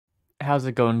How's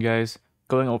it going, guys?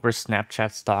 Going over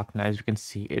Snapchat stock now. As you can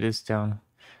see, it is down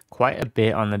quite a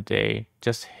bit on the day,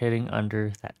 just hitting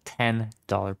under that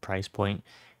 $10 price point.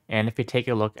 And if you take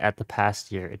a look at the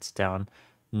past year, it's down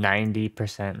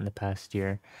 90% in the past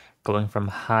year, going from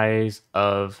highs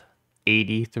of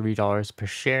 $83 per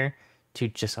share to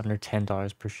just under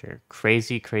 $10 per share.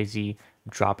 Crazy, crazy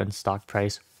drop in stock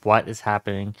price. What is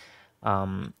happening?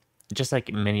 Um, just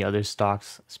like many other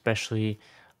stocks, especially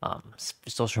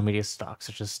social media stocks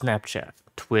such as Snapchat,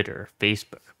 Twitter,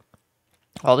 Facebook.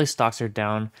 All these stocks are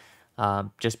down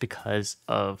just because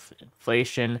of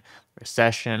inflation,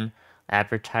 recession.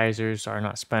 Advertisers are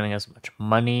not spending as much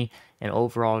money, and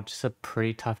overall, just a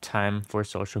pretty tough time for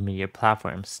social media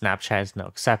platforms. Snapchat is no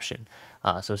exception.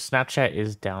 So, Snapchat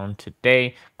is down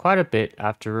today quite a bit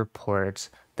after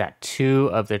reports that two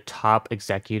of the top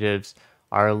executives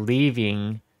are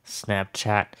leaving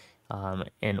Snapchat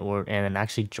and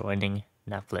actually joining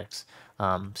Netflix.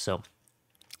 So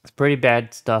it's pretty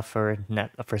bad stuff for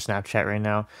Snapchat right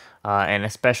now, and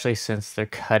especially since they're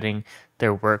cutting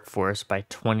their workforce by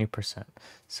 20%.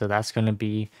 So that's going to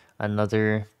be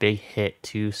another big hit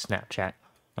to Snapchat.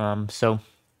 So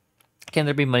can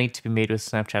there be money to be made with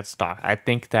Snapchat stock? I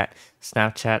think that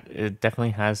Snapchat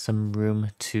definitely has some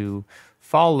room to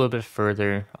fall a little bit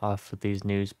further off of these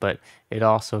news, but it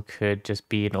also could just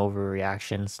be an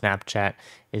overreaction. Snapchat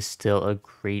is still a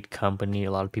great company.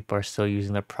 A lot of people are still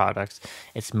using their products.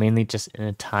 It's mainly just in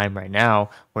a time right now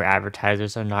where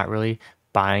advertisers are not really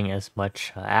buying as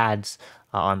much ads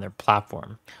on their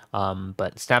platform.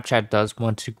 But Snapchat does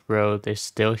want to grow. They're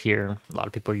still here. A lot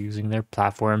of people are using their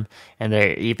platform, and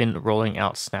they're even rolling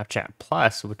out Snapchat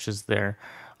Plus, which is their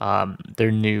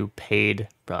new paid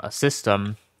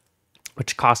system,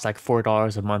 which costs like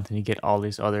 $4 a month, and you get all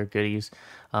these other goodies.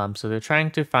 So they're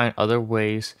trying to find other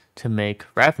ways to make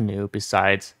revenue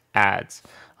besides ads.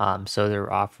 So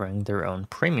they're offering their own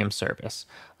premium service.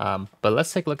 But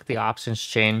let's take a look at the options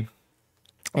chain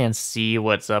and see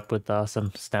what's up with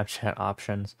some Snapchat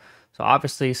options. So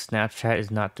obviously Snapchat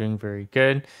is not doing very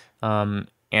good, and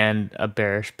a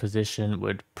bearish position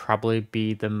would probably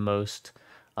be the most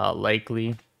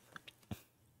likely.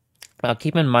 Now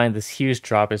keep in mind this huge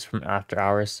drop is from after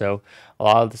hours, so a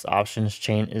lot of this options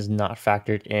chain is not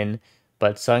factored in,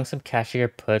 but selling some cashier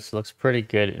puts looks pretty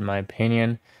good in my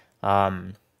opinion.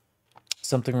 Um,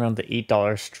 Something around the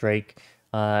 $8 strike.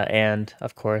 And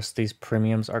of course, these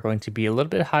premiums are going to be a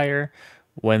little bit higher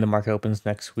when the market opens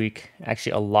next week.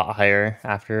 Actually, a lot higher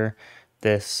after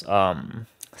this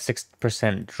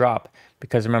 6% drop.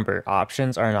 Because remember,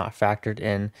 options are not factored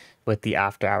in with the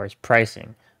after hours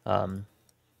pricing.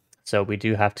 So we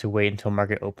do have to wait until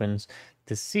market opens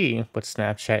to see what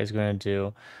Snapchat is going to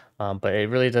do. But it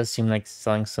really does seem like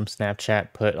selling some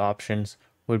Snapchat put options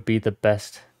would be the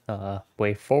best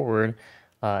way forward.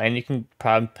 And you can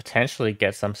probably potentially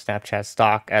get some Snapchat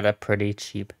stock at a pretty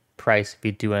cheap price if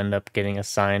you do end up getting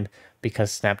assigned,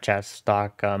 because Snapchat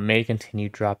stock may continue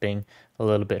dropping a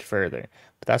little bit further.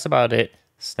 But that's about it.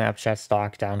 Snapchat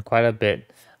stock down quite a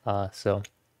bit. So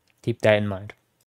keep that in mind.